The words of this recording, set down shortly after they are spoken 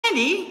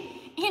Andy?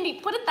 Andy,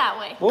 put it that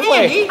way. Well,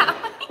 Andy?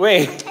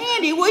 Wait.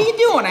 Andy, what are you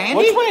doing, Andy?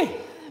 Which way?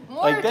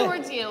 More Like that?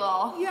 towards you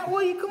all. Yeah,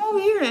 well, you come over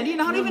here, Andy. You're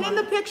not even in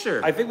the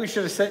picture. I think we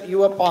should have set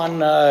you up on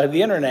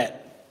the internet.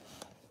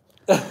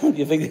 Do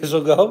you think this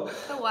will go?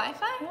 The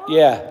Wi-Fi?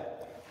 Yeah.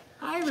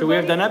 Hi, Should we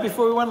have done that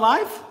before we went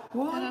live?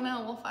 What? I don't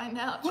know. We'll find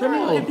out.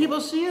 Can people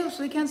see you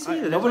so they can't see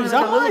you? There's nobody's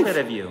only like on a little live.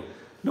 bit of you.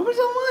 Nobody's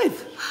on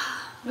live.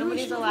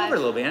 Nobody's Move alive. over a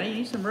little bit, Andy. You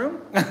need some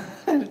room?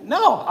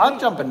 No, I'll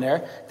jump in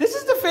there. This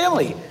is the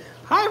family.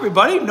 Hi,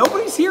 everybody.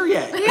 Nobody's here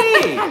yet.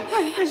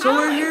 Hey! So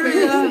we're here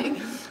to...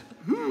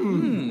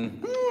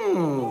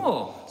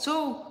 Oh,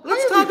 so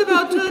let's talk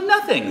about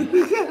nothing.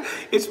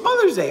 It's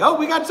Mother's Day. Oh,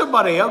 we got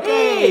somebody.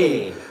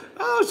 Okay. Hey!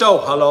 Oh, so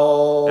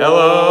hello.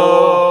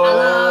 Hello!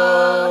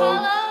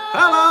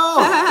 Hello.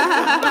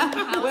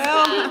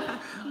 Well,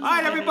 All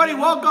right, everybody,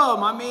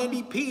 welcome. I'm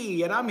Andy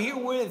P, and I'm here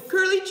with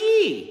Curly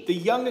G. the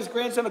youngest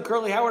grandson of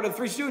Curly Howard and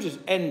Three Stooges.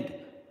 And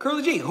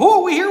Curly G, who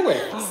are we here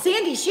with?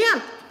 Sandy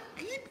Shemp.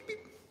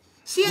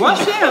 Sandy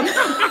Shemp.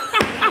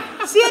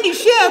 Sandy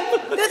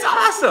Shemp. That's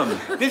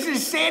awesome. This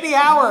is Sandy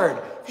Howard,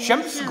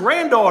 Shemp's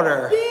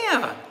granddaughter.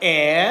 Yeah.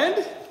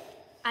 And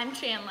I'm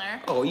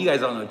Chandler. Oh, you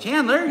guys all know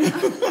Chandler.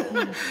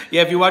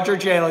 yeah, if you watch our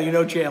channel, you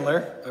know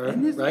Chandler,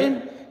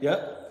 right?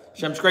 Yep.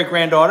 Shemp's great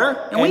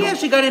granddaughter. And we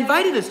actually got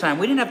invited this time.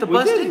 We didn't have to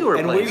bust into her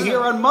and place. we're here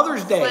on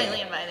Mother's Day.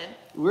 Slightly invited.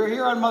 We're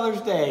here on Mother's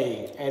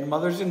Day, and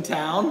Mother's in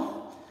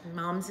town.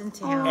 Mom's in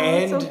town.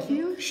 And so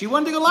cute. she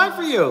wanted to go live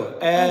for you.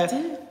 I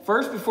did.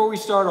 First, before we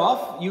start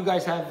off, you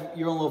guys have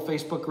your own little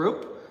Facebook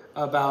group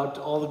about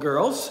all the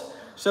girls.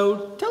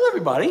 So tell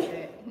everybody.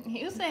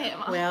 You say it,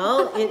 Mom.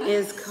 Well, it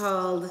is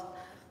called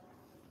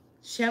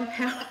Shemp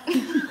Howard.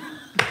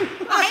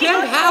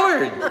 Shemp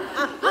Howard.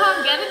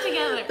 Mom, get it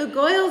together. The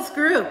Goyles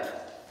group.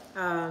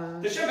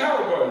 The Shemp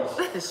Howard Girls.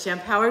 The Shemp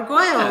Howard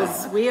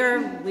Goyles. We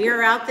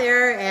are out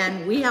there,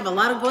 and we have a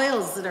lot of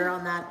Goyles that are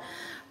on that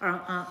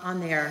on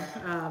there.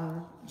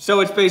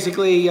 So it's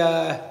basically,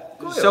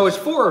 so it's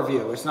four of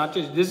you. It's not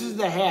just, this is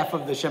the half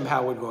of the Shemp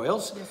Howard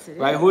Goyles. Yes, it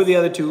right? is. Who are the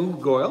other two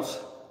Goyles?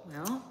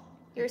 Well,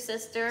 Your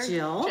sister,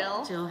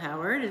 Jill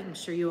Howard. I'm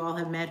sure you all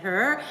have met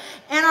her.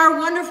 And our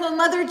wonderful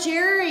mother,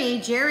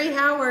 Jerry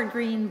Howard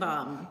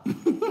Greenbaum.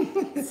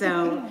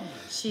 So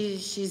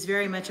she's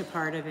very much a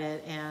part of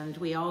it, and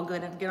we all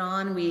get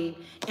on. We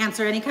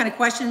answer any kind of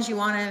questions you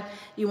wanna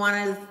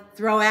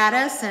throw at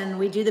us, and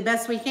we do the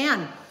best we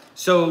can.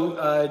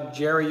 So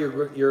Jerry,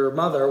 your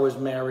mother was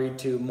married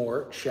to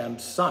Mort,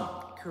 Shemp's son.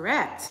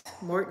 Correct,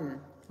 Morton.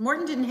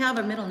 Morton didn't have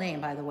a middle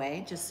name, by the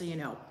way, just so you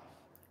know.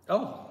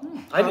 Oh,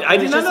 I did not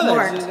just know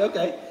that. Mort.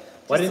 Okay.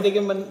 Why didn't they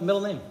give him a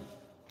middle name?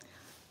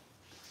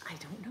 I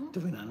don't know. Do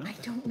we not know? I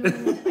don't know.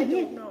 I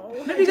don't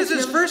know. Maybe because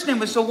his first name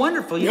was so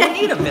wonderful. You don't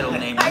need a middle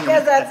name. I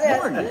guess that's it.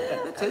 Morton.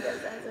 That's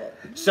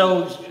it.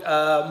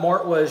 So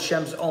Mort was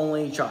Shemp's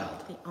only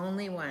child. The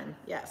only one,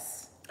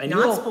 yes. And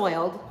not you-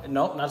 spoiled.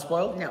 No, not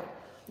spoiled? No.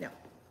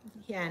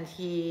 And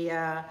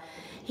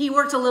he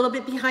worked a little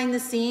bit behind the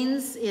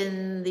scenes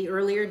in the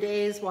earlier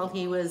days while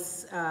he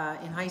was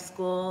in high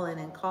school and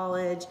in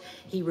college.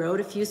 He wrote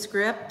a few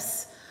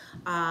scripts,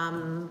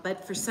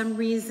 but for some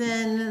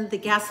reason, the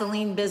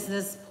gasoline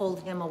business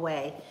pulled him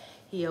away.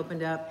 He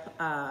opened up,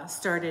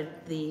 started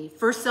the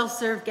first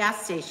self-serve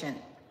gas station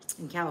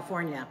in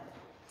California.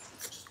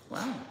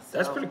 Wow,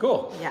 that's pretty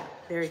cool. Yeah,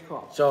 very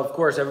cool. So, of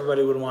course,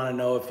 everybody would want to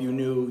know if you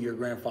knew your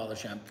grandfather,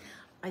 Shemp.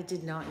 I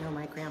did not know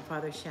my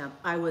grandfather, Shemp.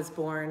 I was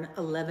born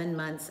 11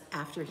 months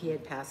after he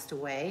had passed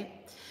away.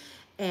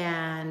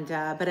 And,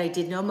 but I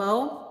did know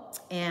Mo,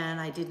 and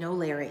I did know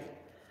Larry.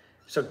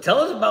 So tell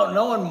us about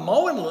knowing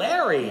Mo and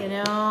Larry. You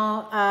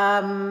know,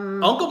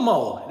 Uncle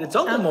Mo. It's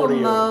Uncle Mo to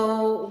you.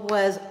 Mo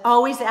was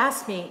always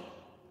asked me,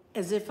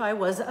 as if I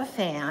was a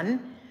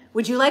fan,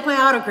 would you like my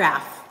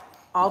autograph?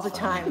 All the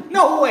time.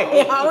 No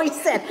way. He always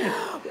said,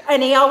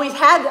 and he always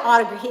had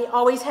autograph. He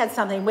always had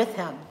something with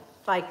him,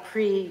 like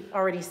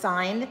already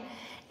signed,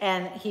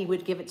 and he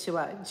would give it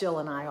to Jill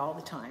and I all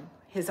the time,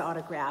 his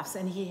autographs.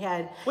 And he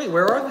had Wait,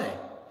 where are they?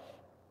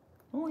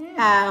 Oh,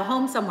 yeah.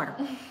 home somewhere.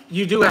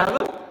 You do have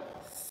them?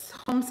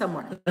 Home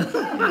somewhere. You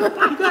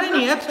got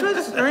any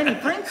extras or any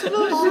prints of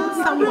those?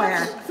 Home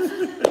somewhere.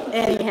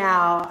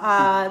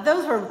 Anyhow,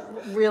 those were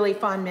really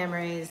fond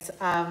memories.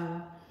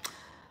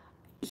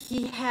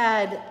 He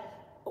had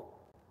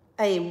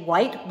a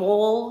white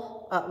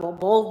bowl,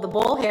 the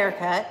bowl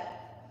haircut,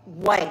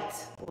 white,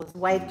 as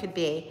white could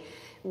be,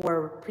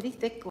 wore pretty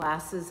thick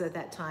glasses at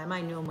that time. I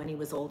knew him when he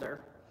was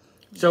older.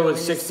 So in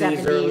it's the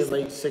 60s, 70s.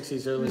 late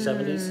 60s, early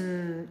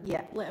 70s?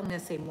 Yeah, I'm gonna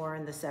say more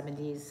in the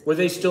 70s. Were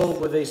they still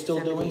doing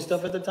 70s.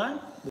 stuff at the time?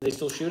 Were they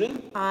still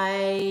shooting?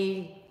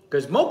 I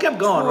Because Mo kept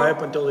going right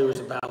up until he was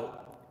about...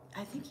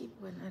 think he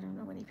went, I don't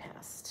know when he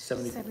passed.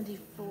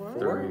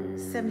 74?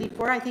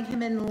 74. I think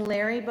him and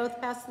Larry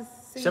both passed the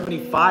same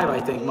 75, I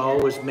think. Mo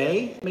was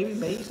May? Maybe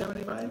May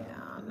 75?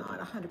 Yeah, I'm not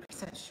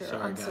 100% sure.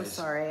 Sorry, I'm so guys.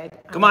 sorry.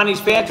 Come on, these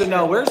fans to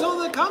know. Where's all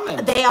the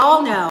comments? They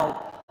all know.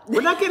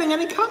 We're not getting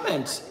any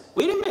comments.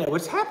 Wait a minute,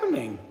 what's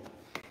happening?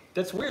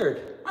 That's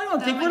weird. I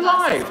don't think we're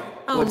live.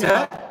 Oh, What's no.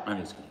 that? I'm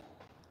just kidding.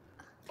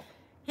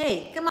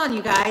 Hey, come on,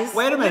 you guys.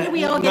 Wait a When minute. do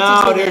we all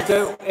get to do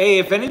this? Hey,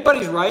 if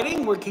anybody's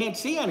writing, we can't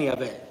see any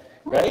of it.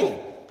 Right?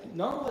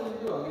 Normally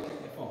you do. I'm going to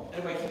take my phone.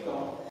 Anyway, keep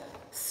going.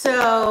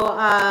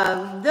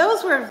 So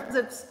those were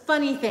the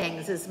funny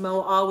things, as Mo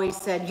always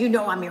said, you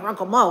know I'm your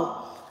Uncle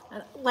Mo.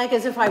 Like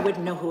as if I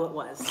wouldn't know who it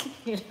was,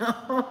 you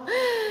know?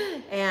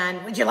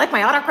 And would you like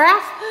my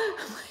autograph?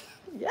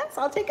 Yes,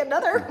 I'll take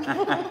another.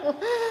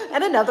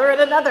 And another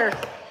and another.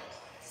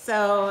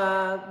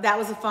 So that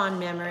was a fond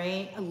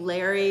memory.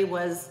 Larry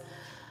was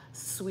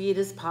sweet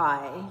as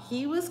pie.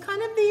 He was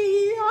kind of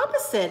the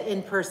opposite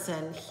in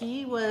person.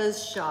 He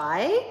was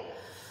shy,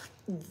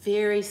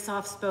 very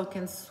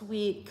soft-spoken,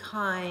 sweet,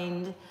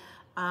 kind.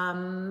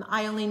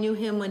 I only knew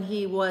him when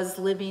he was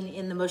living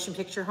in the motion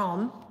picture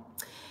home.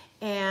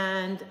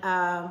 And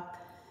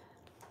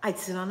I'd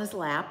sit on his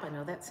lap. I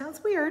know that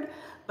sounds weird,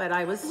 but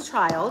I was a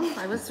child.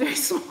 I was very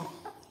small.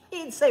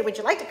 He'd say, would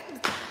you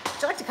like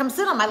to come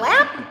sit on my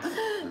lap?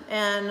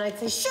 And I'd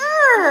say,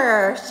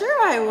 sure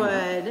I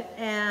would.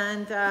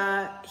 And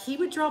he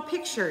would draw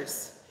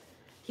pictures.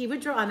 He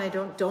would draw,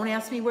 and don't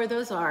ask me where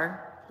those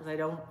are, because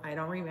I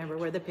don't remember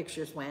where the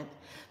pictures went.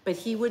 But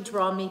he would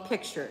draw me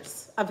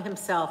pictures of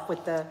himself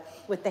with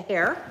the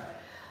hair.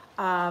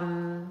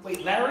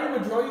 Wait, Larry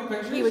would draw you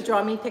pictures? He would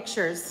draw me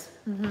pictures.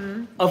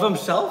 Mm-hmm. Of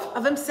himself?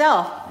 Of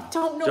himself. I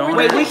don't know where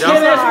Wait, the we pictures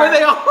can't ask are. where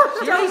they are.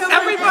 Don't know where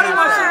Everybody they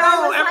wants to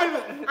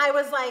are. know. I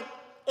was like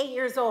 8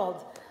 years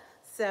old.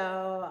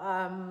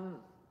 So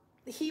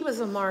he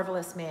was a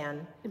marvelous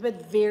man,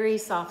 but very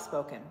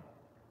soft-spoken.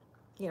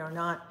 You know,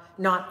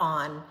 not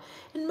on.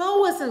 And Mo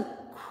wasn't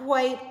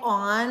quite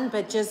on,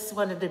 but just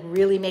wanted to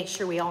really make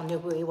sure we all knew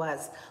who he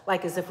was,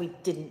 like as if we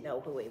didn't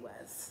know who he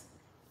was.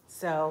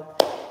 So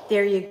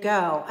there you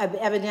go.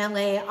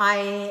 Evidently, I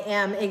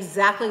am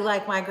exactly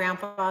like my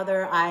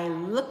grandfather. I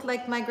look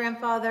like my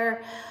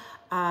grandfather.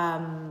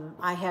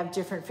 I have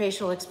different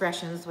facial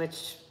expressions,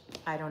 which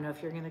I don't know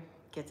if you're going to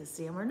get to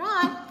see them or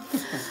not.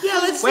 Yeah,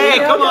 let's see.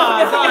 Wait, come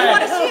on. I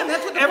want to see him.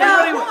 That's what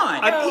everybody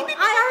wants. I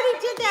already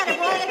did that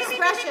one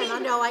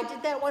expression. No, I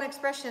did that one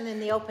expression in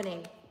the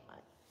opening.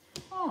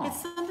 Oh.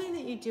 It's something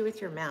that you do with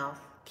your mouth.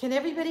 Can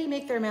everybody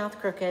make their mouth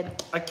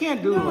crooked? I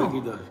can't do it like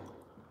he does.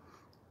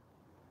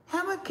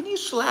 How about, can you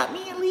slap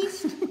me at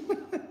least?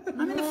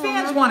 I mean, the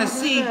fans want to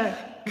see.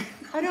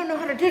 I don't know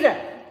how to do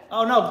that.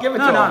 Oh, no, give it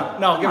to him.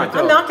 No, give it to him.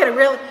 I'm not going to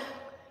really.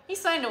 He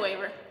signed a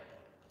waiver.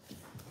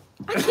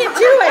 I can't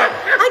do it.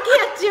 I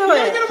can't do You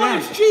gotta it. get him on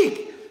his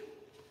cheek.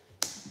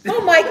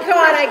 Oh my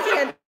God, I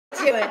can't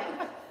do it.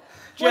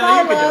 What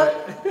I you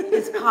can love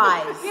is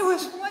pies. It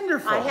was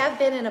wonderful. I have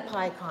been in a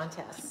pie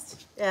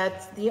contest.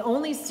 It's the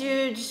only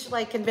Stooge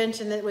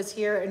convention that was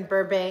here in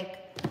Burbank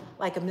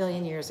like a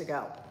million years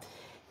ago.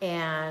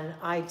 And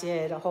I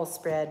did a whole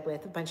spread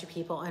with a bunch of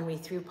people and we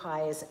threw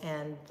pies,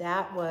 and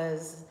that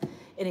was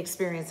an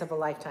experience of a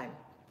lifetime.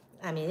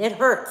 I mean, it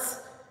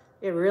hurts.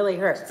 It really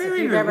hurts. It's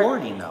very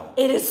rewarding, though.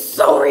 It is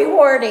so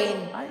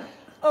rewarding.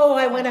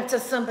 I went up to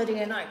somebody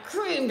and I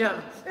creamed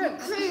him. I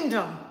creamed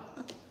him.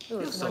 It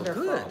was so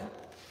wonderful. good.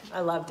 I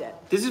loved it.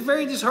 This is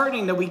very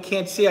disheartening that we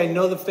can't see. I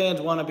know the fans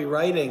want to be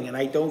writing, and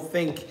I don't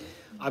think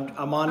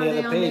I'm on the Are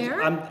they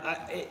other on page.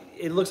 there?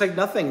 It looks like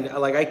nothing.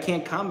 Like I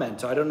can't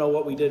comment, so I don't know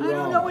what we did I wrong.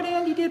 don't know what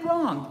Andy did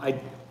wrong.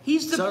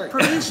 He's He's the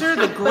producer,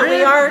 the we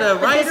grid, are- the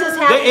but this writer. is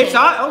happening. It's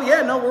on. Oh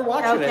yeah, no, we're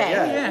watching Okay.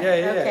 it.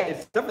 Yeah. Okay.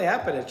 It's definitely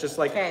happened. It's just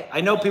like Okay.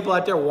 I know people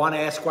out there want to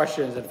ask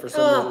questions, and for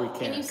some reason we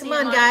Can you can't. see Come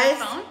him on, your guys.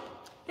 phone?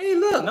 Hey,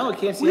 look. No, I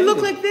can't see We look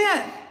anything. like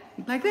that.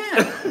 Like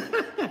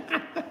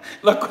that.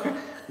 Look,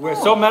 we're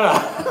so meta.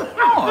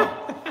 Oh.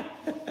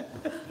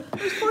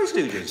 Those Four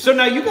Stooges. So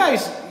now you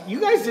guys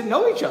didn't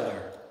know each other.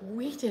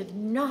 We did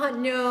not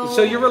know.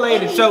 So you're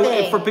related. So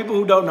anything. for people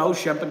who don't know,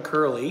 Shemp and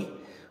Curly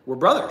were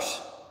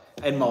brothers,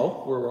 and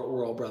Mo,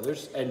 we're all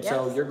brothers. And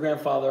so Yes. your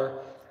grandfather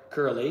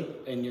Curly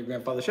and your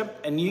grandfather Shemp,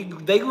 and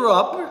they grew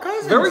up We're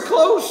cousins. very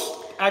close,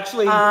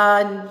 actually,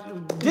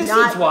 distance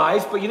not,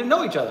 wise, but you didn't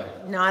know each other.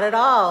 not at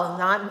all.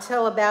 Not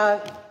until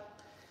about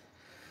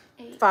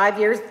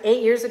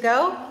 8 years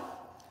ago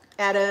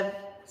at a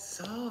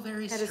So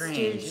very Had a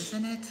strange, Stooge.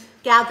 isn't it?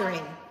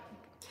 gathering.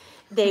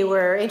 They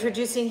were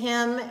introducing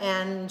him,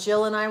 and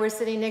Jill and I were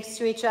sitting next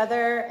to each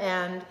other,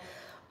 and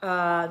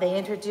they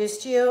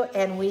introduced you,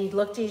 and we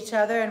looked at each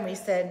other and we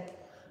said,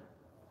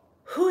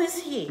 who is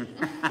he?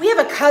 We have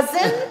a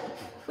cousin?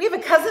 We have a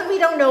cousin we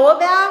don't know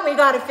about? We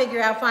got to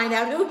find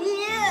out who he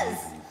is.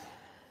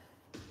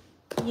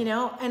 You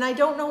know, and I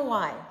don't know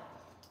why.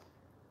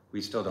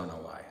 We still don't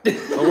know why.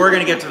 But we're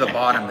going to get to the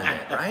bottom of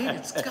it, right?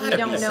 It's got to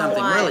don't be know something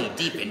why. really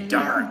deep and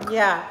dark.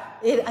 Yeah,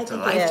 I It's a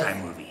think it is.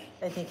 Lifetime movie.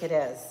 I think it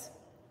is.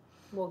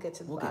 We'll get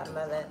to the We'll get to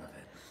bottom the of bottom it. of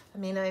it. I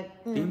mean,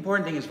 The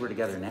important thing is we're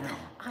together now.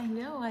 I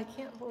know, I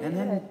can't believe And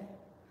then it.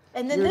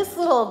 And then your this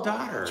little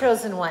daughter.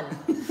 chosen one.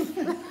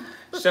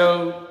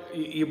 So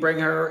you bring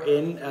her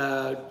in.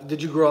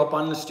 Did you grow up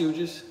on the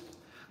Stooges?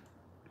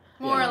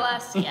 More or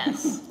less,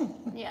 yes.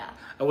 Yeah.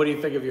 And what do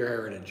you think of your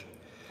heritage?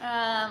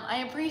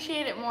 I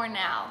appreciate it more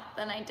now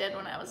than I did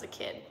when I was a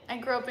kid. I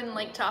grew up in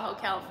Lake Tahoe,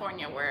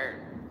 California, where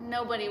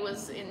nobody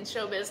was in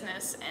show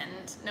business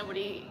and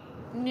nobody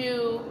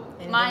knew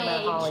Anything my about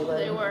age who Hollywood.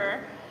 they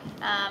were.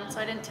 So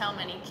I didn't tell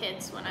many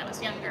kids when I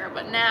was younger,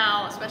 but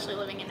now, especially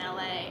living in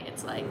LA,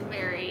 it's like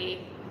very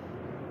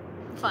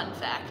fun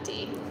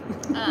facty.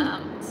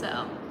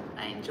 So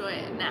I enjoy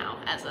it now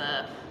as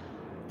a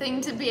thing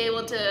to be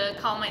able to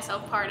call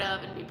myself part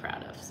of and be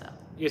proud of. So.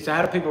 Yeah, so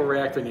how do people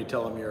react when you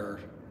tell them you're...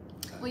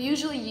 Well,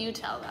 usually you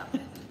tell them.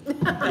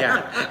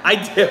 Yeah. I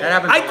do. That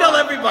happens I a tell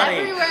lot. everybody.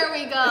 Everywhere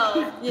we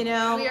go, You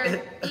know, we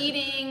are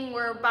eating,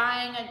 we're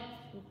buying a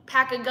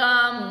pack of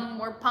gum,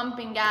 we're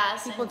pumping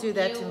gas. people and do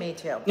that to you me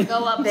too.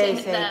 Go up They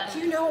to say, them. "Do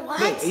you know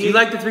what?" Do you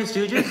like the Three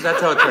Stooges? That's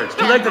how it works.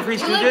 Do you like the Three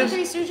Do you like the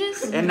Three Stooges?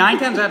 Stooges? And 9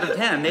 times out of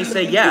 10, they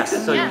say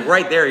yes. So Yeah.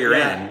 right there, you're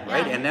Yeah. in,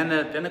 right? Yeah. And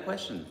then the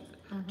question.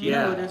 Do you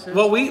know who this is?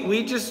 Well, we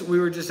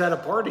were just at a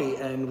party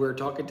and we were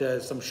talking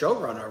to some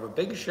showrunner of a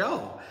big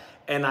show.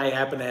 And I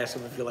happened to ask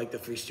him if you like the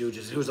Three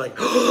Stooges. He was like,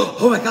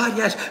 "Oh my God,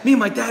 yes! Me and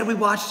my dad, we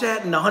watched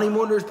that and the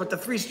Honeymooners, but the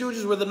Three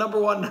Stooges were the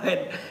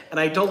 #1." And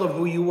I told him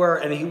who you were,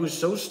 and he was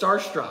so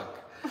starstruck.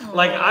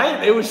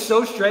 It was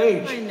so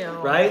strange. I know.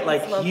 Right?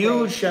 Like It's lovely.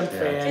 huge Shemp Yeah,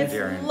 fan. It's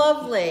endearing.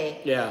 lovely.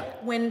 Yeah.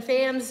 When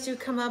fans do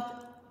come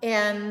up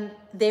and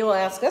they will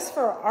ask us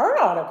for our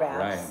autographs.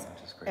 Right,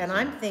 which is crazy. And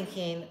I'm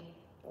thinking,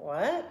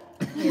 what?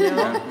 You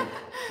know?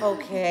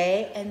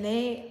 Okay. And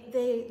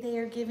they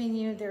are giving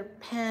you their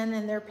pen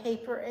and their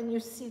paper and you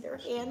see their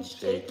hands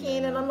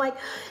shaking and I'm like,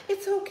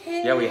 it's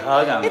okay. Yeah, we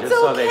hug 'em It's just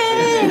so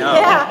they know.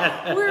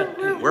 Yeah.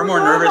 We're more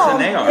nervous than normal.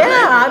 they are, Yeah.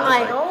 right? I'm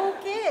like, Like-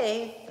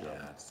 okay.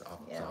 Yeah, it's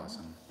Yeah.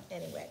 awesome.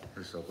 Anyway,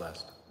 We're so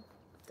blessed.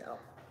 so.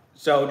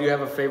 So, do you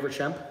have a favorite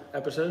Shemp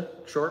episode?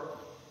 Short?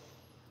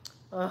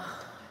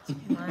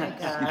 My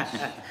gosh.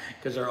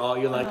 Because they're all,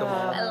 you like them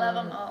all. I love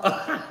them all.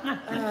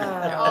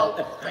 They're all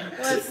great.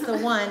 What's the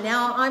one?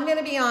 Now, I'm going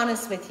to be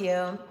honest with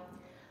you.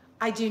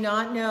 I do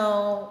not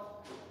know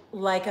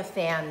like a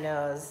fan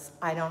knows.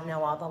 I don't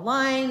know all the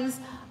lines.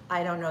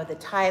 I don't know the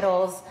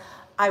titles.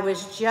 I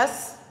was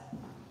just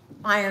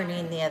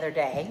ironing the other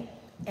day,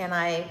 and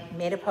I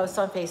made a post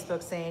on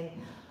Facebook saying,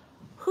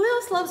 who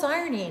else loves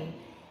ironing?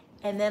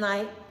 And then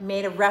I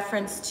made a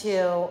reference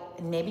to,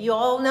 and maybe you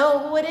all know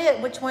who it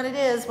is, which one it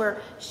is, where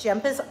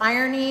Shemp is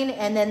ironing,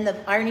 and then the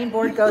ironing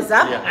board goes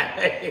up,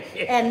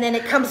 and then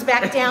it comes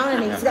back down,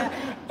 and he's got,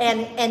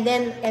 and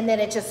then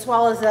it just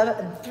swallows up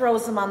and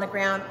throws them on the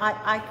ground.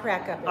 I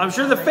crack up. I'm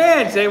sure the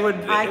fans, we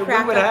would crack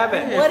have up.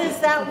 it. What is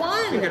that You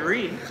one? could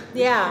read.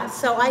 Yeah,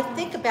 so I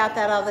think about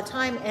that all the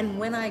time. And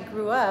when I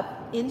grew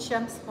up in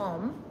Shemp's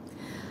home,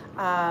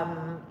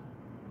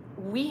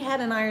 we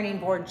had an ironing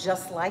board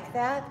just like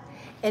that.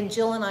 And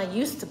Jill and I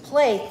used to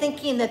play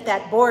thinking that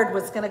that board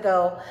was going to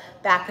go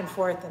back and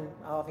forth, and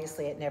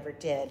obviously it never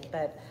did.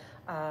 But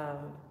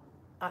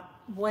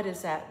what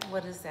is that?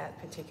 What is that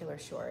particular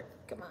short?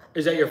 Come on.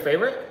 Is that your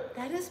favorite?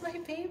 That is my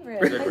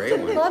favorite. It's a great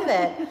one. love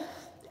it.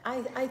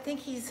 I think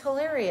he's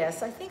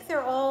hilarious. I think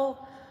they're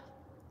all,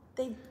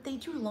 they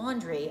do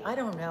laundry. I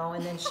don't know.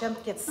 And then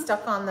Shemp gets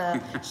stuck on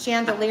the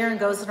chandelier and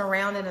goes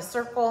around in a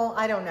circle.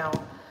 I don't know.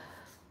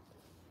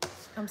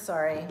 I'm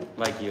sorry.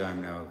 Like you,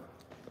 I'm no.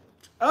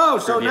 Oh,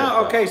 so Trivia now,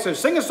 club. okay, so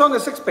sing a song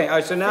of Sixpence. All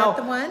right, so now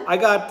that the one? I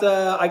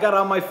got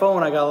on my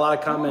phone, I got a lot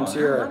of comments Oh,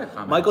 there are a here. lot of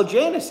comments. Michael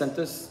Janis sent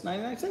us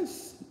 99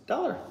 cents,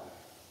 $1.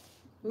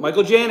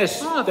 Michael Janis,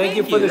 Oh, thank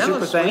you thank for you. the That super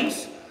was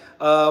thanks.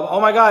 Oh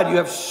my God, you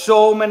have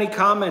so many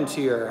comments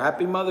here.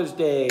 Happy Mother's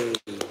Day.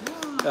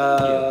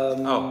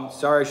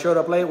 Sorry, I showed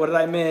up late. What did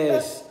I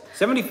miss?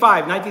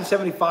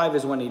 1975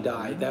 is when he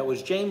died. That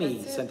was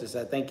Jamie sent us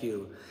that. Thank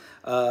you.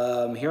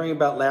 Hearing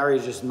about Larry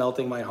is just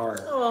melting my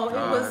heart. Oh, it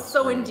was that's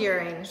so sweet.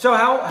 endearing. So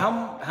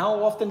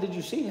how often did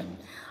you see him?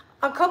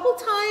 A couple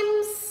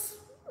times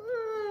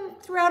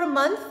throughout a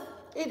month.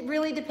 It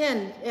really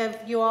depends. If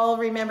you all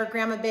remember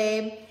Grandma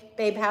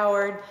Babe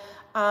Howard,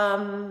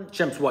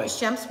 Shemp's wife.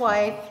 Shemp's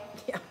wife.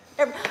 Yeah.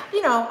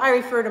 You know, I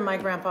refer to my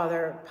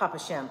grandfather, Papa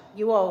Shemp.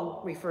 You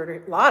all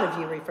a lot of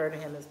you refer to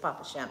him as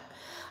Papa Shemp.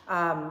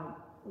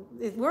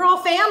 We're all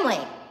family,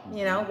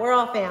 you know, we're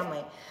all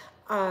family.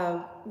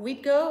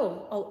 We'd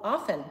go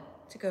often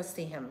to go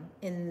see him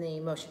in the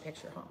motion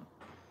picture home.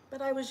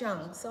 But I was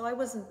young, so I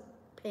wasn't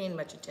paying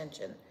much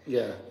attention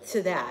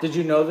to that. Did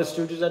you know the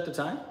Stooges at the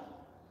time?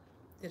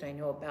 Did I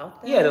know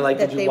about that? Yeah, That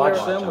did you they watch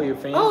were- them? Were you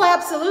fans? Oh,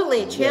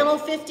 absolutely. Channel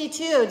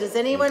 52. Does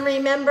anyone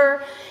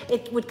remember?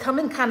 It would come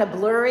in kind of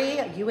blurry.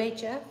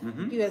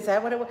 UHF? Is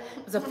that what it was?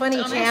 It was a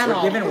funny channel.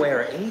 We're giving away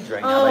our age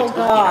right now. Oh, by talking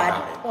God.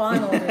 about it. Well,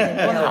 I'm older than you.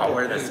 Well, no,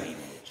 we're the same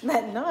age. No,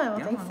 I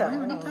don't think so.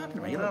 What are you talking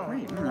about? You look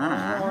great.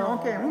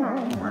 Okay.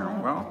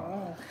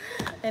 Well.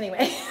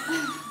 Anyway.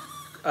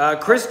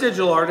 Chris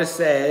Digital Artist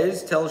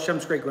says, tell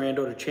Shemp's great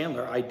granddaughter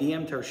Chandler I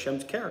DM'd her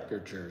Shemp's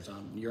caricatures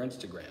on your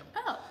Instagram.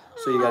 Oh.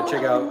 So you gotta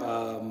check out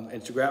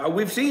Instagram.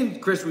 We've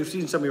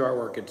seen some of your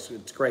artwork.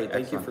 It's great.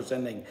 Thank Excellent. you for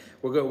sending.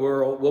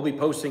 We'll be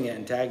posting it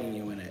and tagging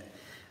you in it.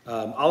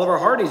 Oliver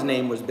Hardy's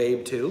name was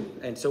Babe too,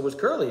 and so was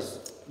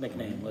Curly's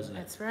nickname, wasn't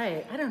it? That's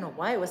right. I don't know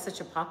why it was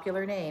such a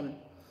popular name.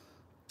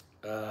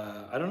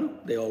 I don't know.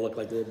 They all look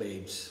like little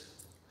babes.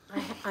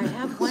 I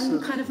have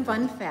one kind of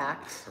fun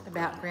fact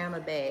about Grandma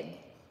Babe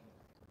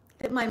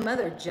that my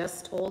mother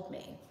just told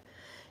me.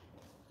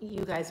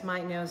 You guys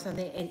might know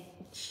something, and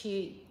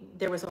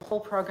there was a whole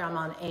program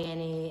on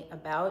A&E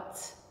about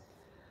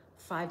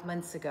 4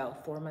 months ago,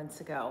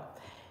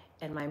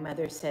 and my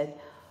mother said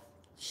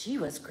she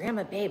was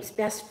Grandma Babe's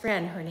best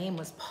friend. Her name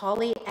was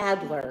Polly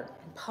Adler.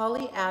 And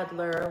Polly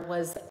Adler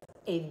was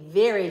a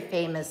very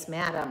famous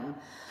madam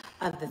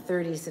of the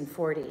 30s and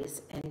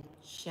 40s, and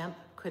Shemp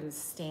couldn't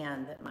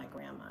stand that my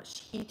grandma.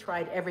 He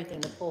tried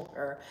everything to pull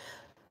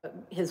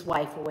his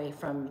wife away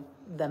from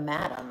the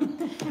madam,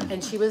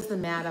 and she was the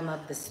madam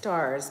of the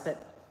stars,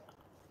 but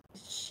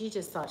she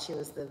just thought she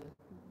was the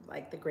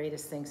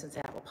greatest thing since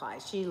apple pie.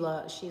 She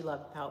loved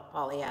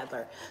Polly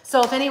Adler.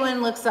 So if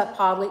anyone looks up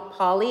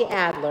Polly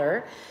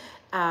Adler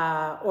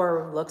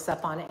or looks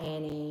up on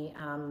A&E,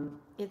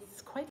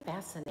 it's quite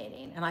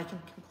fascinating, and I can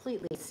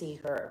completely see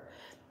her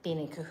being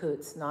in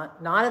cahoots,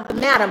 not at the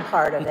madam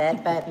part of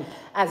it, but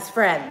as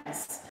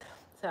friends.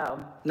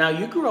 So now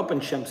you grew up in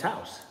Shemp's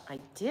house. I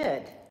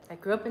did. I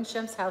grew up in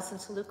Shemp's house in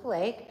Toluca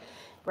Lake.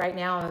 Right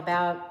now I'm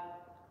about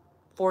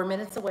 4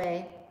 minutes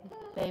away,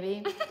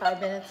 maybe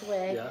 5 minutes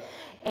away. Yeah.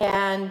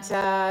 And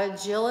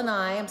Jill and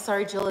I'm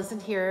sorry Jill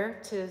isn't here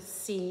to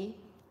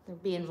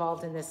be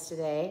involved in this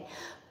today,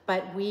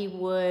 but we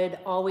would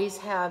always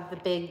have the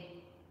big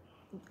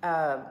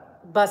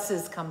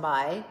buses come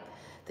by,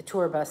 the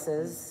tour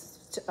buses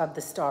of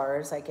the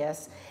stars, I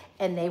guess,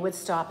 and they would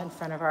stop in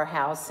front of our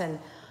house, and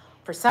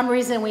for some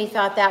reason we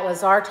thought that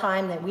was our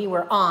time that we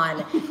were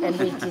on, and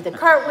we'd do the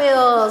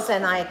cartwheels,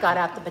 and I got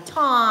out the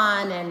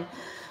baton, and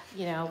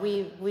you know,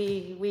 we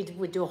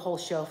would do a whole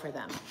show for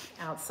them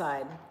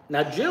outside.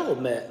 Now Jill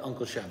met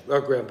Uncle Shemp, or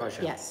Grandpa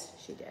Shemp. Yes,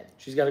 she did.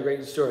 She's got a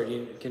great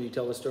story. Can you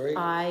tell the story?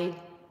 Do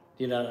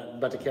you know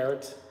about the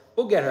carrots?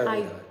 We'll get her to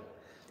do it.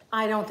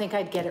 I don't think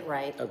I'd get it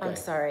right. Okay. I'm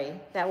sorry.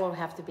 That will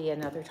have to be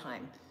another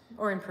time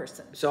or in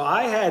person. So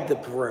I had the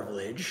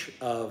privilege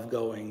of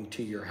going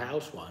to your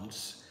house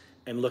once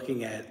and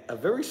looking at a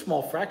very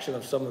small fraction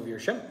of some of your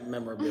Shemp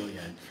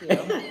memorabilia.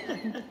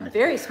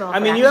 Very small I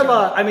mean,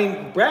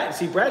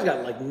 fraction. Brad's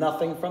got like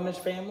nothing from his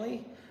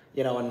family,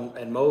 you know,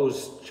 and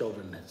Mo's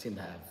children seem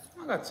to have.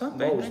 I got something.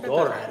 Mo's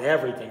daughter had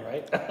everything,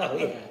 right?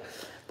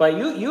 But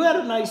you had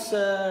a nice,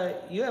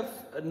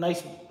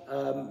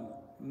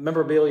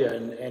 memorabilia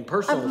and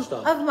personal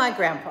stuff. Of my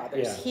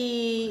grandfather's.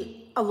 Yeah.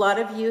 A lot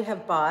of you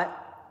have bought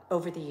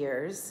over the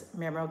years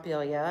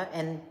memorabilia,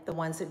 and the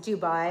ones that do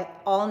buy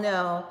all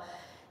know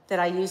that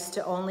I used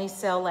to only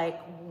sell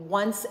like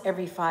once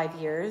every 5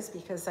 years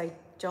because I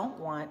don't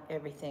want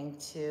everything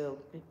to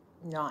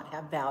not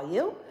have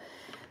value.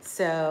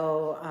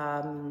 So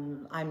I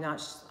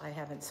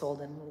haven't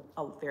sold in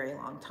a very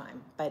long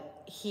time,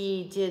 but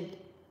he did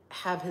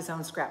have his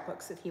own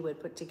scrapbooks that he would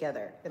put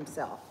together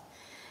himself.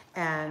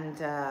 And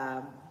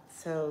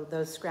so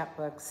those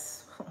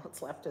scrapbooks,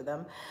 what's left of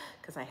them,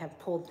 because I have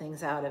pulled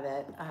things out of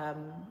it,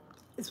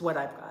 is what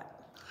I've got.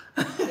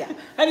 Yeah.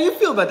 How do you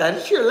feel about that?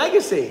 It's your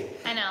legacy.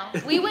 I know.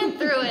 We went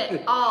through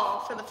it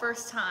all for the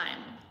first time,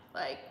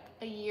 like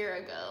a year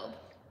ago,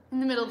 in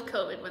the middle of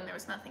COVID when there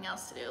was nothing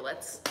else to do.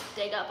 Let's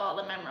dig up all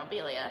the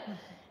memorabilia.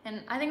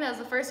 And I think that was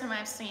the first time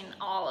I've seen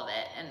all of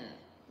it, and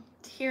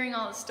hearing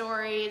all the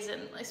stories,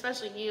 and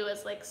especially you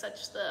as like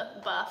such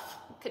the buff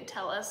could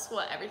tell us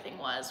what everything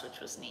was, which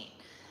was neat.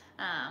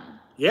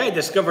 Yeah, I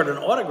discovered an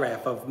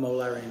autograph of Mo,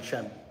 Larry, and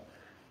Shemp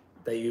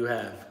that you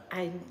have.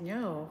 I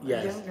know.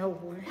 Yes. I don't know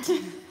where.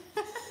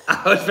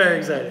 I was very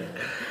excited.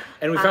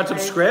 And we found some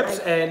scripts,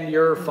 and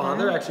your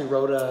father actually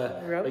wrote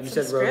a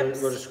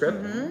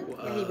script. Mm-hmm.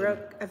 Yeah, he wrote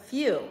a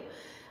few.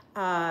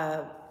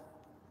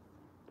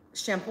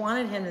 Shemp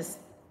wanted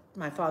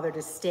my father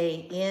to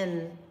stay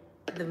in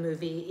the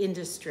movie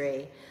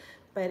industry,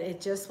 but it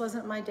just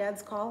wasn't my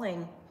dad's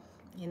calling.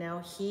 You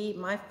know,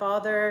 my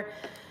father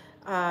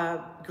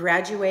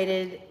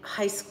graduated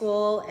high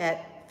school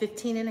at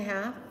 15 and a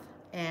half,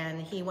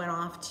 and he went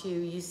off to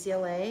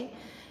UCLA.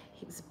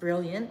 He was a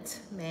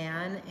brilliant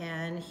man,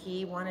 and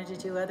he wanted to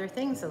do other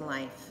things in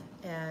life.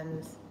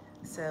 And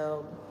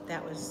so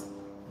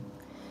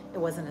it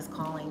wasn't his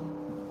calling.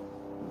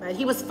 But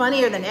he was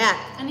funnier than Ed.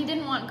 And he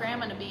didn't want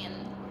Grandma to be in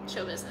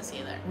show business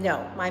either.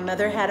 No, my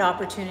mother had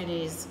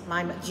opportunities.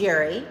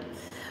 Jerry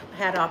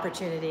had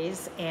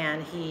opportunities,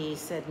 and he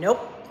said, nope,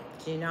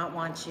 do not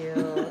want you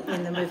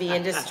in the movie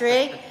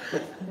industry.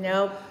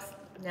 Nope,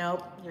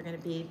 you're going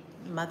to be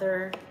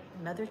mother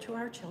to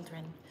our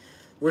children.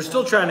 We're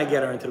still trying to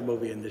get her into the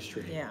movie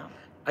industry. Yeah.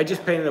 I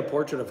just painted a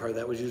portrait of her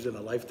that was used in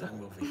a Lifetime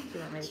movie. Do you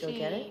want me to go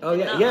get it? Oh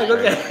yeah,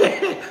 go get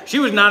it. She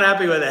was not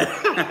happy with it.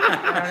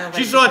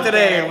 She saw it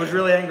today and was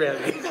really angry at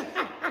me.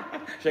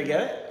 Should I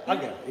get it? I'll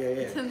get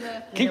it.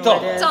 Yeah. Keep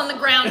talking. It's on the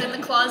ground in the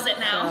closet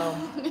now.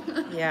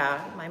 So, yeah,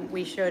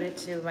 we showed it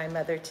to my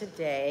mother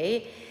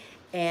today,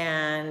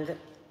 and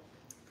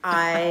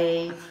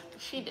I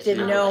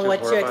didn't know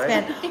what to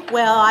expect.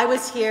 Well, I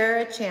was here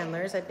at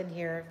Chandler's. I've been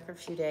here for a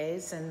few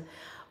days, and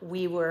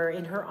we were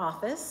in her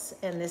office,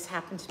 and this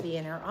happened to be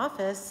in her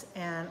office,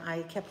 and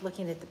I kept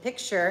looking at the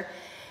picture,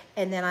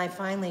 And then I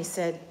finally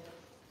said,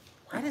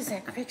 why does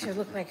that picture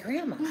look like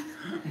Grandma?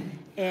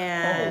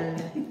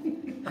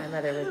 And my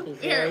mother would be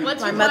Here, very,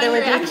 what's my your mother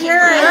would blind be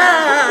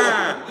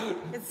reaction? furious.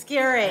 It's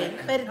scary,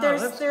 but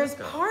there's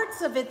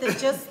parts of it that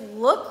just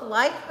look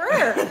like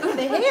her,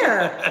 the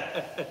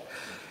hair.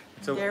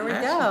 So There we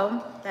actually,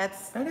 go.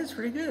 That is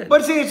pretty good.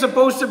 But see, it's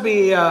supposed to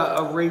be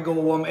a regal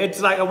woman.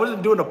 It's like I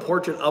wasn't doing a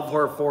portrait of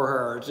her for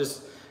her. It's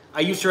just I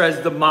used her as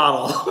the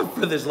model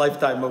for this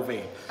Lifetime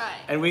movie. Right.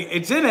 And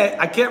it's in it.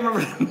 I can't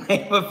remember the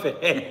name of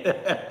it.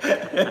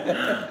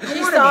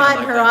 She saw it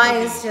and her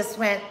eyes just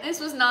went, This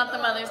was not the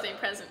Mother's Day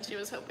present she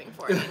was hoping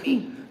for,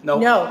 maybe.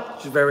 No.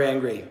 She's very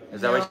angry.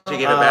 Is that why she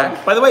gave it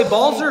back? By the way,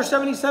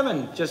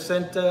 Balzer77 just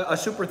sent a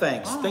super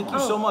thanks. Thank you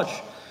so much.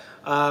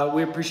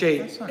 We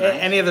appreciate so nice.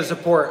 any of the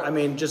support. I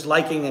mean, just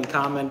liking and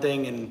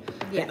commenting and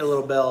hitting the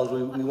little bells.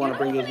 We want to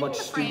bring you as much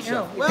Stooge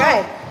stuff. no,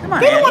 okay. Come on,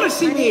 They don't Andy. want to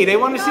see me. They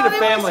want to see the they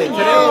wanna family see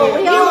today. you.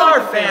 We You are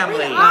are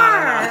family. We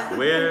are.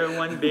 We're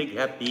one big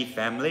happy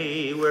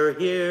family. We're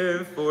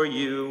here for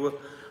you.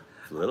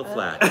 It's a little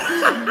flat.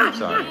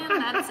 Sorry.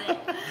 And that's it.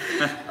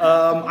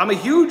 I'm a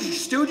huge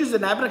Stooges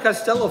and Abbott and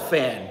Costello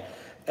fan.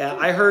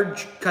 I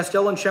heard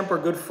Costello and Shemp are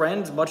good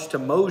friends, much to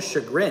Mo's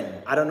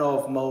chagrin. I don't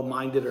know if Mo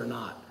minded or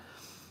not.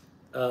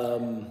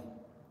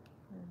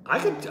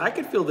 I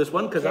could feel this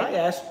one because I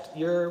asked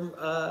your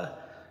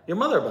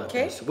mother about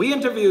this. We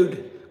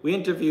interviewed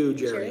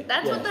Jerry.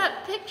 That's what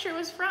that picture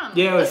was from.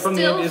 Yeah, it was from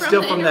It's the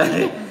still from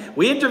interview. that.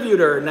 We interviewed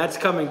her, and that's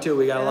coming too.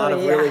 We got a lot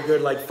of really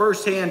good, like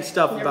first-hand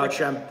stuff about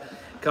Shemp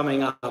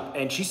coming up.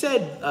 And she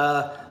said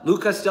Lou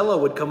Costello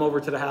would come over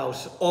to the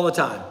house all the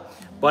time.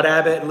 Bud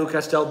Abbott and Lou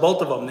Costello,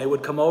 both of them, they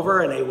would come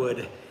over and they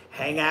would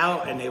hang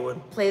out and they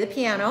would Play the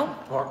piano.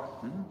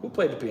 Who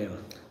played the piano?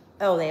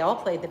 Oh, they all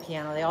played the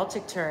piano. They all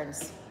took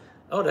turns.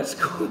 Oh, that's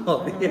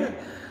cool. Yeah.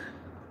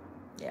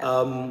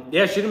 Yeah.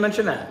 Yeah, she didn't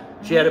mention that.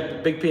 She had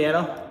a big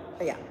piano.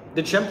 Yeah.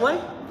 Did Shemp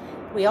play?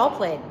 We all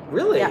played.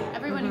 Really? Yeah.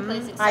 Everyone who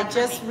plays except I for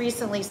just me.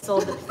 recently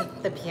sold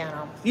the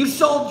piano. You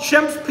sold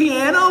Shemp's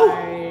piano?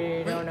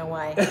 I don't know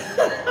why.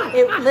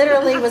 It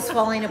literally was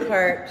falling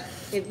apart.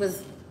 It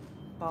was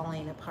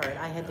falling apart.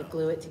 I had to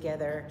glue it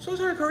together.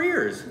 So's our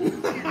careers.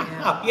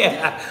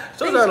 Yeah.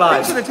 So's our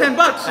lives. Thanks for the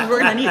 $10. We're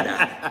gonna need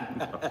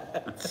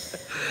that.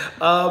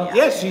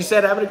 Yes, she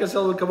said Abbott and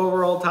Costello would come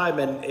over all the time,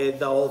 and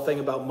the whole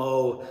thing about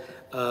Mo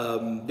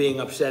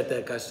being upset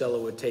that Costello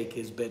would take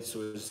his bits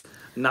was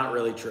not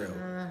really true.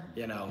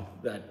 You know,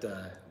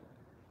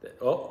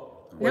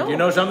 No. you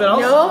know something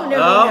else? No.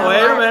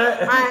 Wait a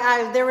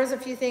minute. There was a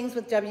few things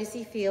with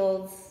W.C.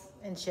 Fields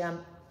and Shemp.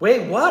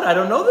 Wait, what? I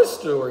don't know this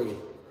story.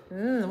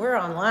 We're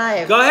on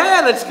live. Go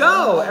ahead, let's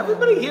go.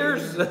 Everybody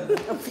here's.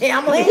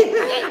 Family?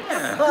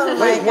 Oh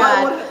my Wait,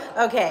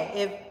 God. Okay,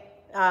 if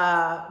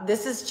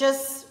this is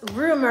just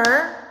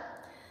rumor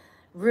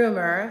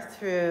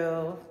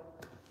through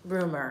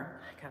rumor.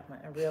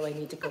 I really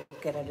need to go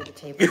get under the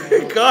table.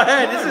 Go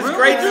ahead, this is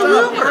great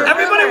stuff.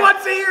 Everybody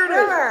wants to hear this.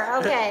 Rumor.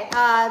 Okay,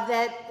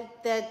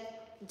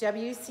 that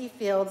W.C.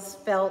 Fields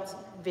felt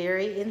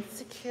very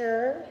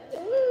insecure.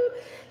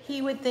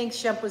 He would think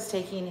Shemp was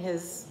taking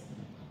his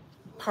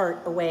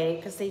part away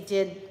because they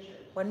did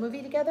one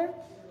movie together,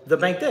 The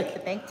Bank Dick. The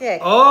Bank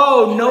Dick.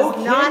 Oh, He no was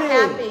kidding. not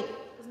happy.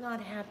 He was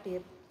not happy.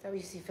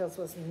 W.C. Fields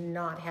was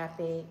not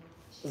happy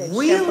that Shemp was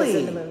Really?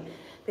 in the movie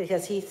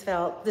because he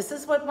felt, this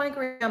is what my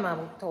grandma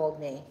told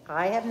me.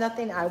 I have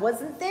nothing, I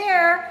wasn't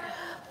there,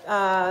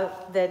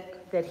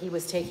 that he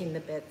was taking the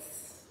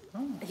bits.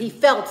 He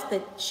felt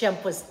that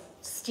Shemp was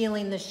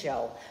stealing the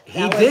show. He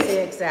That was did.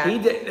 the exact. He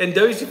did. And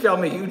W.C. Fields,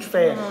 I'm a huge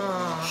fan.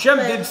 Shemp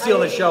but did steal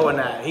the I- show in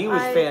that. He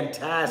was I-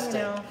 fantastic. you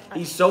know,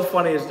 He's so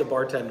funny as the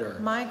bartender.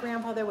 My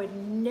grandfather would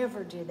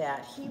never do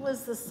that. He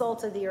was the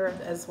salt of the earth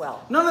as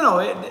well. No.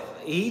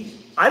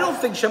 I don't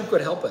think Shemp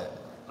could help it.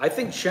 I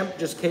think Shemp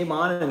just came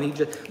on and he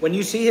just, when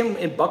you see him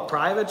in Buck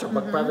Privates or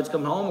Buck Privates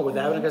Come Home or with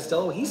Abbott and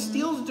Costello, he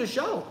steals the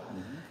show.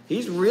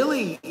 He's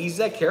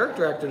that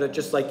character actor that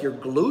just like you're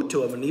glued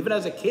to him. And even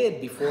as a kid,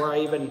 before I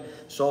even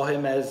saw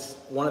him as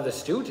one of the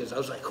Stooges, I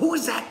was like, who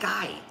is that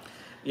guy?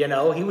 You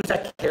know, he was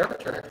that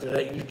character actor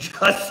that you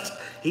just,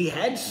 he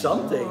had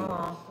something.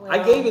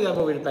 I gave you that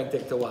movie to Bank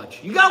Dick to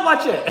watch. You gotta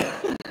watch it.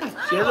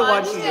 She hasn't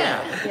watched it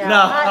yet. Yeah.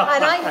 No.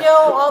 And I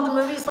know all the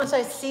movies. Once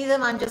I see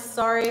them, I'm just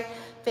sorry,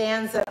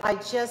 fans, that I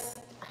just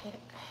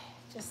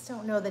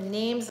don't know the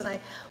names, and I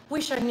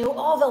wish I knew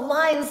all the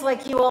lines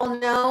like you all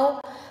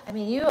know. I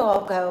mean, you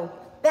all go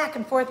back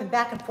and forth,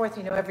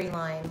 you know every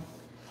line.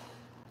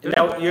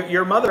 Now,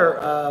 your mother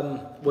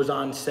was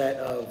on set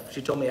of,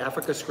 she told me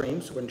Africa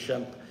Screams when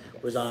Shemp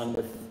was on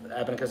with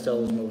Abbott and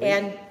Costello's movie.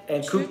 And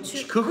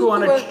Cuckoo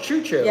on a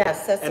Choo Choo.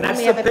 Yes, that's and the one that's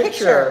we the have a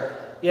picture.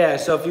 Yeah,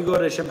 so if you go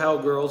to Shemp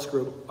Howard Girls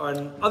Group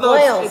on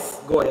Goyles.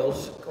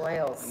 Goyles.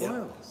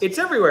 Goyles. It's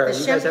everywhere. The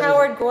You guys Shemp have-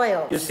 Howard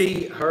Goyles. You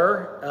see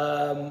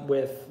her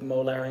with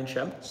Mo, Larry, and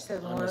Shemp She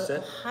said on one the of the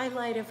set.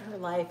 highlight of her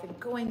life, and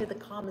going to the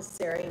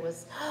commissary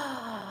was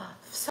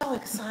so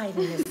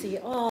exciting to see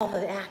all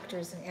the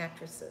actors and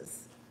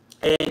actresses.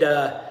 And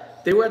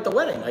they were at the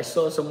wedding. I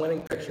saw some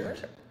wedding pictures.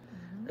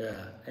 Yeah,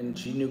 and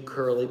she knew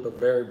Curly, but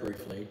very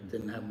briefly.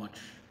 Didn't have much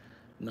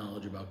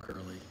knowledge about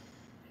Curly.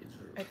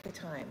 At the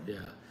time. Yeah.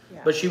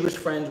 Yeah. But she was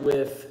friends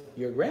with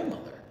your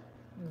grandmother.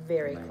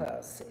 Very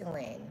close,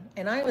 Elaine.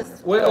 And I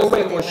was. Wait, close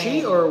with was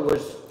she Elaine. or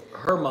was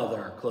her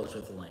mother close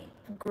with Elaine?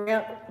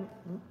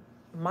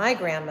 My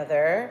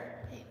grandmother,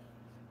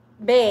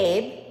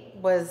 Babe,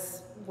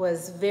 was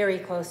very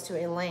close to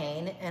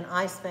Elaine, and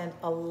I spent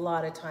a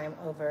lot of time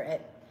over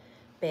at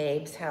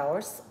Babe's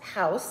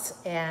house,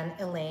 and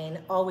Elaine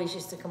always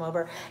used to come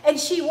over, and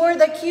she wore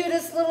the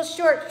cutest little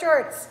short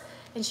shorts,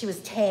 and she was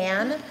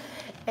tan,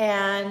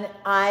 and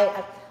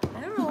I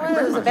don't know what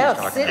it was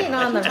about, sitting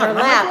on her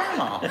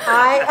lap.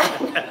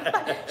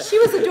 She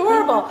was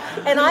adorable,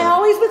 and I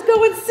always would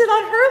go and sit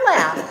on her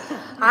lap.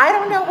 I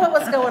don't know what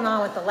was going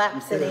on with the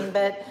lap sitting,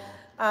 but.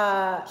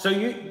 So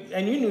you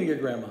knew your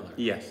grandmother?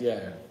 Yes.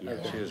 Yeah.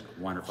 Yeah, she was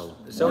wonderful.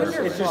 So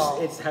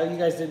Wonderful. it's how you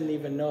guys didn't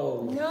even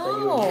know that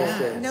you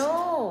existed.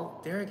 No.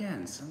 There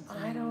again, something.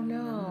 I don't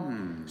know.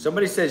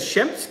 Somebody says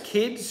Shemp's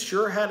kids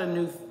sure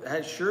knew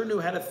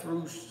how to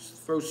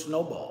throw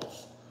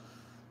snowballs.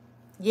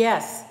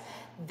 Yes,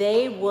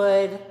 they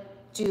would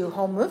do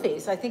home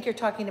movies. I think you're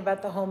talking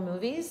about the home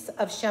movies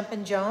of Shemp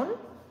and Joan.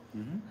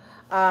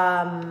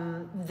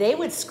 They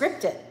would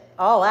script it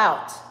all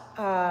out.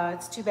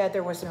 It's too bad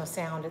there was no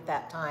sound at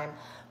that time,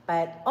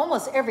 but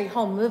almost every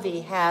home movie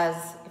has,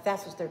 if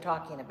that's what they're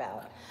talking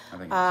about. I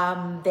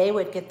think They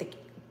would get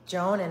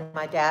Joan and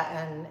my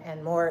dad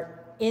and more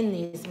in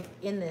these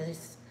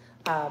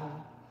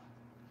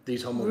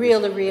These home movies.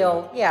 reel to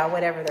reel, yeah,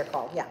 whatever they're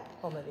called, yeah,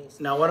 home movies.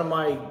 Now, one of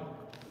my,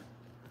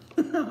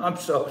 I'm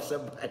so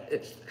upset by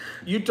this.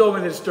 You told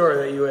me this story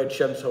that you had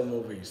Shemp's home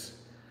movies,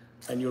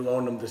 and you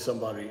loaned them to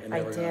somebody and I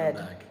never got did.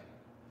 them back.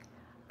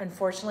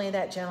 Unfortunately,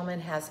 that gentleman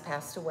has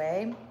passed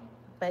away,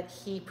 but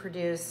he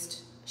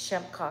produced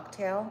Shemp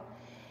Cocktail,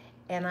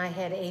 and I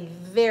had a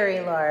very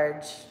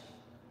large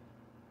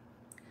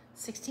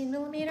 16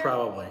 millimeter?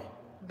 Probably.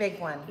 Big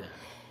one. Yeah.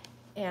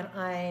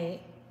 And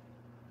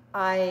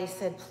I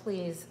said,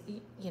 please,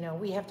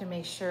 we have to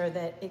make sure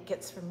that it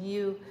gets from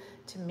you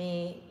to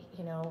me,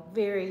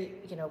 very,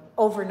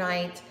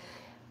 overnight.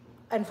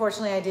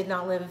 Unfortunately, I did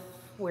not live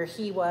where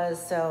he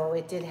was, so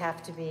it did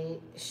have to be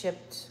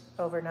shipped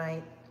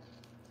overnight,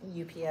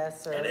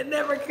 UPS or. And it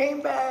never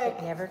came back.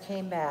 It never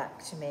came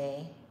back to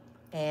me,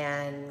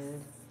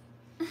 and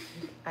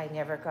I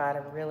never got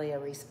a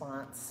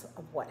response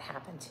of what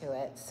happened to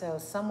it. So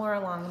somewhere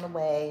along the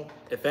way,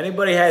 If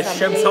anybody has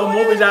Somebody- Shemp's home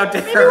movies out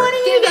there, maybe one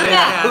of you got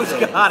it. who's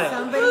got it?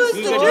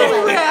 Somebody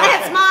stole it.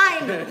 That's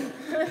mine.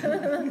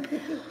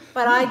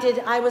 But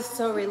I was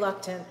so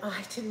reluctant.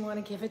 I didn't want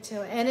to give it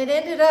to him. And it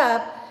ended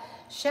up,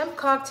 Shemp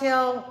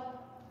Cocktail,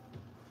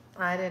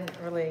 I didn't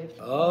really.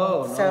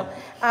 Oh, no. So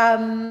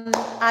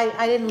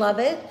I didn't love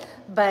it,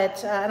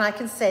 but, and I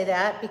can say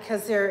that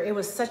because it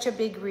was such a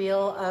big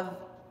reel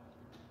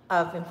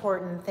of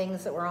important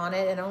things that were on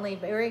it, and only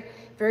very,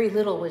 very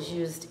little was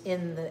used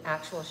in the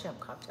actual Shemp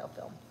Cocktail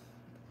film.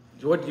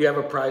 Do you have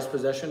a prized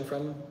possession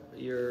from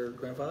your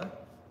grandfather?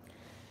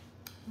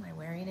 Am I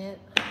wearing it?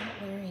 I'm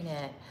not wearing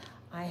it.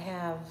 I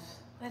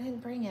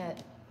didn't bring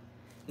it.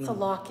 It's a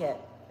locket.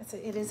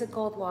 It is a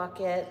gold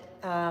locket.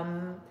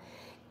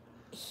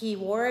 He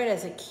wore it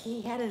as a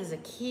key, he had it as a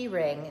key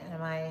ring,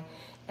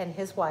 and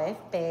his wife,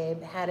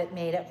 Babe, had it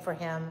made up for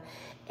him,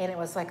 and it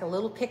was like a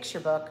little picture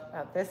book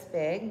about this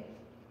big,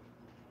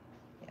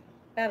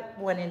 about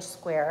 1 inch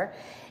square,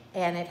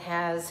 and it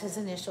has his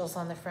initials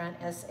on the front,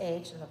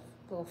 SH, and a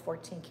little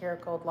 14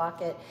 karat gold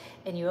locket,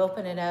 and you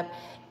open it up,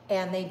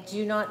 and they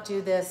do not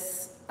do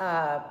this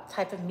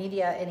type of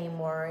media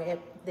anymore.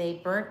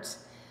 They burnt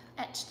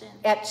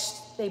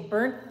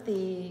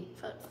the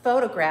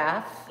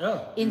photograph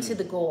into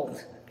the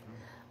gold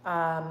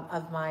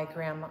of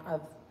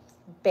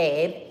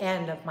Babe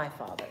and of my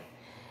father.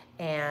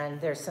 And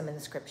there's some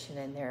inscription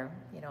in there,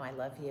 I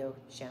love you,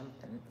 Shemp.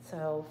 And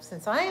so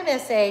since I am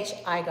SH,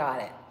 I got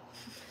it.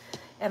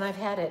 And I've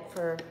had it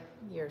for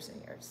years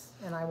and years.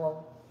 And I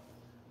will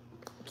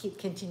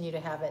continue to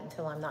have it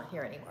until I'm not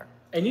here anymore.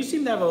 And you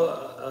seem to have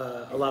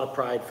a lot of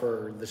pride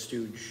for the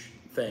Stooge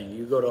thing.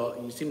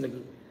 You seem to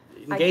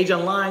engage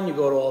online. You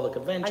go to all the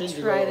conventions.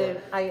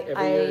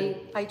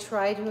 I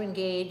try to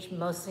engage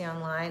mostly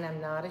online. I'm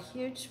not a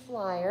huge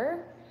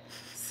flyer,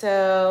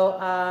 so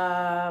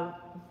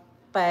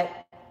but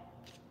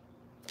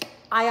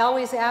I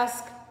always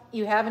ask.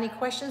 You have any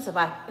questions? If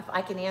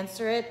I can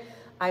answer it,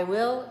 I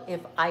will. If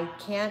I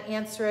can't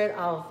answer it,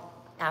 I'll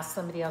ask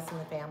somebody else in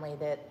the family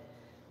that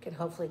can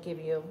hopefully give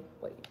you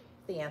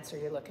the answer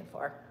you're looking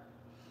for.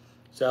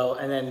 So,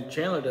 and then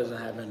Chandler doesn't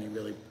have any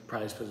really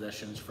prized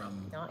possessions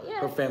from Not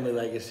yet. her family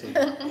legacy.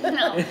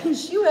 No.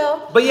 She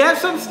will. But you have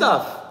some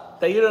stuff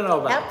that you don't know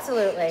about.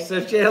 Absolutely.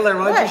 So Chandler,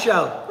 why don't you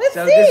show? Let's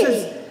so see. This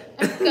is,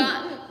 I've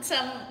gotten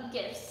some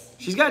gifts.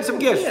 she's got some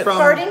gifts from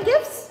Parting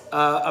gifts?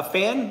 a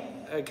fan.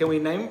 Can we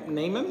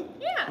name him?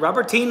 Yeah.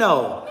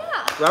 Robertino.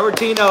 Yeah.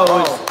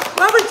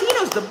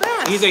 Robertino's the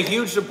best. He's a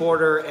huge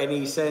supporter, and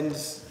he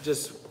sends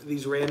just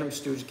these random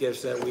Stooge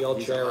gifts that we all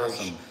cherish.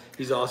 Awesome.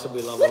 He's awesome.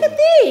 We love Look him. at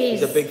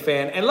these. He's a big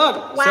fan. And look,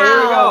 so Wow.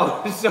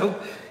 here we go.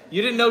 So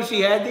you didn't know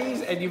she had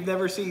these, and you've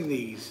never seen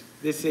these.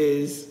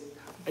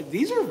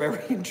 These are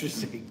very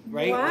interesting,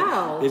 right?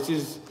 Wow. This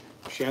is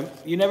Shemp.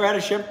 You never had a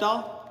Shemp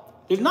doll?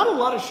 There's not a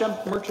lot of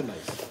Shemp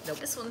merchandise. Nope.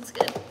 This one's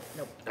good.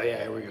 Nope. Oh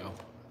yeah, here we go.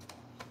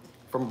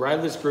 From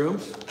Bradley's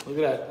Grooms. Look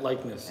at that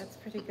likeness. That's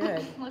pretty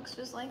good. Looks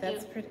just like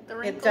That's you. pretty. The It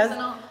wrinkles does.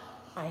 and all.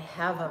 I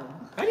have them.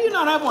 How do you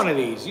not have one of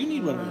these? You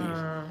need one of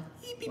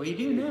these. Well, you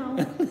do now.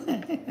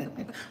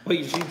 What,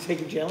 you should take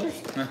your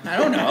Chandler's? I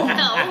don't know.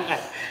 No.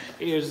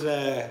 Here's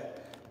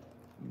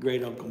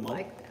Great Uncle Mo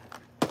Like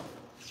that.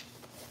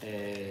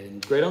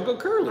 and Great Uncle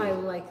Curly. I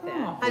like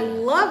that. I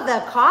love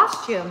the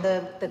costume,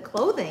 the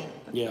clothing.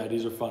 Yeah,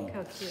 these are fun.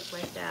 How cute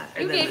like that.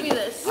 You gave me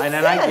this. And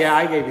then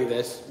I gave you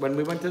this when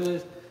we went to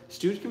the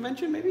Stooges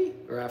convention, maybe,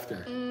 or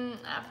after.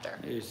 After.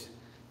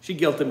 She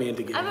guilted me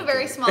into I giving. have a it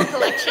very to small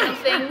collection of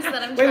things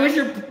that I'm Wait, trying. where's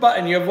your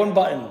button? You have one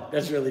button.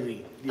 That's really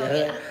neat.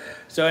 yeah.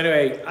 So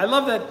anyway, I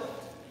love that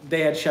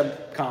they had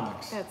Shemp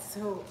comics. That's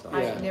so. Yeah.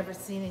 I've never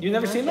seen anything. You've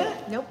never like seen it.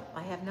 that? Nope,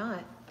 I have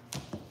not.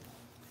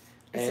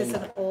 Is this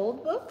And- an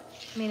old book?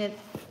 I mean, it.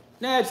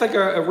 Nah, it's like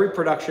a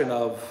reproduction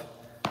of.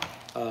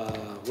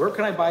 Where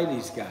can I buy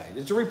these guys?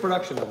 It's a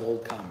reproduction of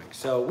old comics.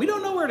 So we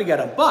don't know where to get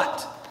them,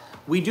 but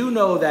we do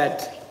know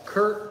that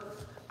Kurt,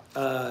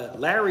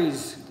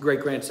 Larry's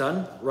great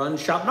grandson, runs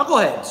Shop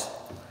Knuckleheads,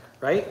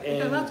 right?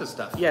 And lots of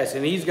stuff. Yes,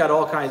 and he's got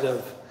all kinds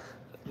of.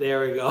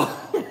 There we go.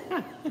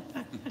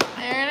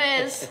 There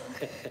it is.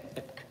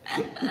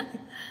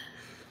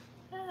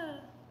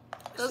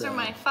 Those are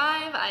my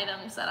 5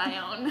 items that I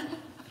own.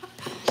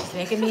 It's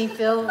making me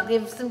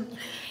give some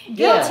Yeah.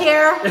 guilt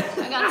here.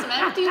 I got some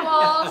empty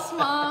walls,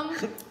 Mom.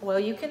 Well,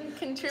 you can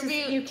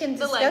Contribute You can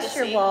the discuss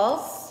your legacy.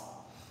 walls.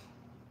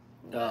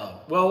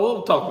 Well,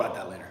 we'll talk about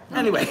that later.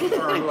 Anyway,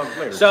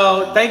 Later.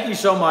 so thank you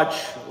so much.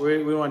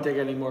 We won't take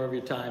any more of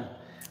your time.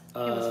 It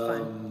was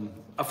fun.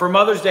 For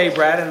Mother's Day,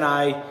 Brad and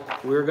I,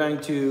 we're going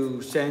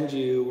to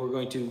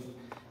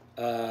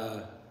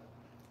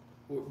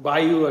buy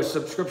you a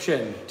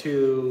subscription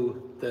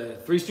to the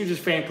Three Stooges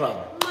fan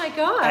club. Oh my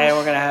gosh. And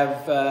we're gonna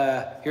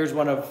have, here's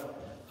one of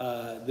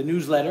the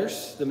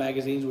newsletters, the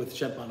magazines with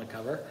Shemp on the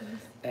cover.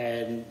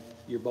 And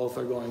you both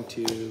are going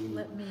to,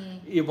 Let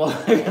me. you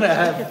both are gonna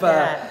have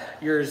that.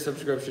 your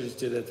subscriptions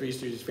to the Three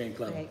Stooges fan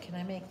club. Wait, can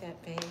I make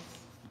that face?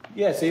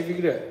 Yeah, see if you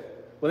can do it.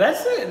 Well,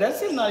 that's it.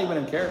 That's it. Not even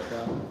in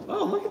character.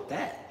 Oh, look at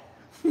that.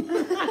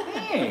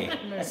 Hey,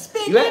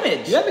 Spin you have,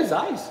 image. you have his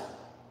eyes.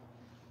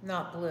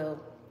 Not blue.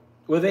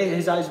 Were they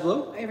his eyes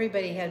blue?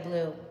 Everybody had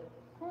blue.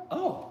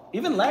 Oh,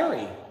 even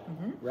Larry,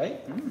 right?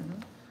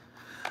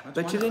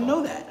 Bet you didn't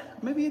know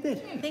that. Maybe you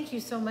did. Thank you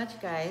so much,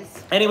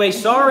 guys. Anyway,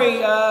 sorry.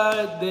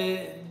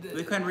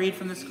 We couldn't read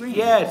from the screen.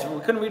 Yeah,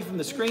 we couldn't read from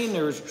the screen.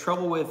 There was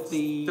trouble with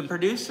The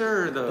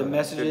producer or the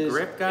messages. the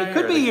grip guy? It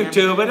could or be the you camera-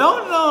 too, but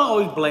don't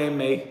always blame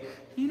me.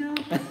 You know.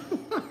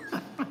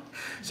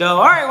 So,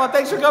 all right. Well,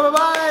 thanks for coming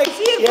by.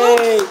 See you,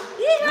 Yay. folks.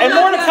 Yeah. And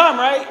more to come,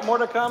 right? More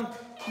to come.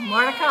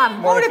 More to come.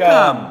 More to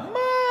come.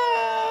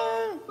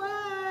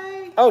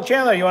 Bye. Oh,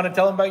 Chandler, you want to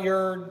tell them about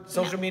your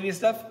social media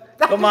stuff?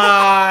 Come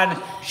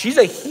on. She's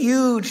a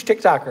huge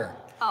TikToker.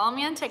 Follow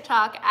me on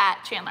TikTok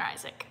at Chandler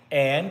Isaac.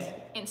 And?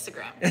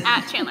 Instagram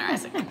at Chandler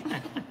Isaac.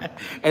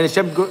 And it's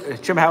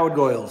Jim Howard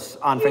Goyles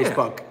on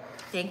Facebook.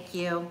 Thank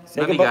you.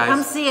 Say Love you goodbye. guys.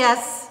 Come see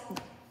us.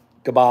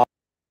 Goodbye.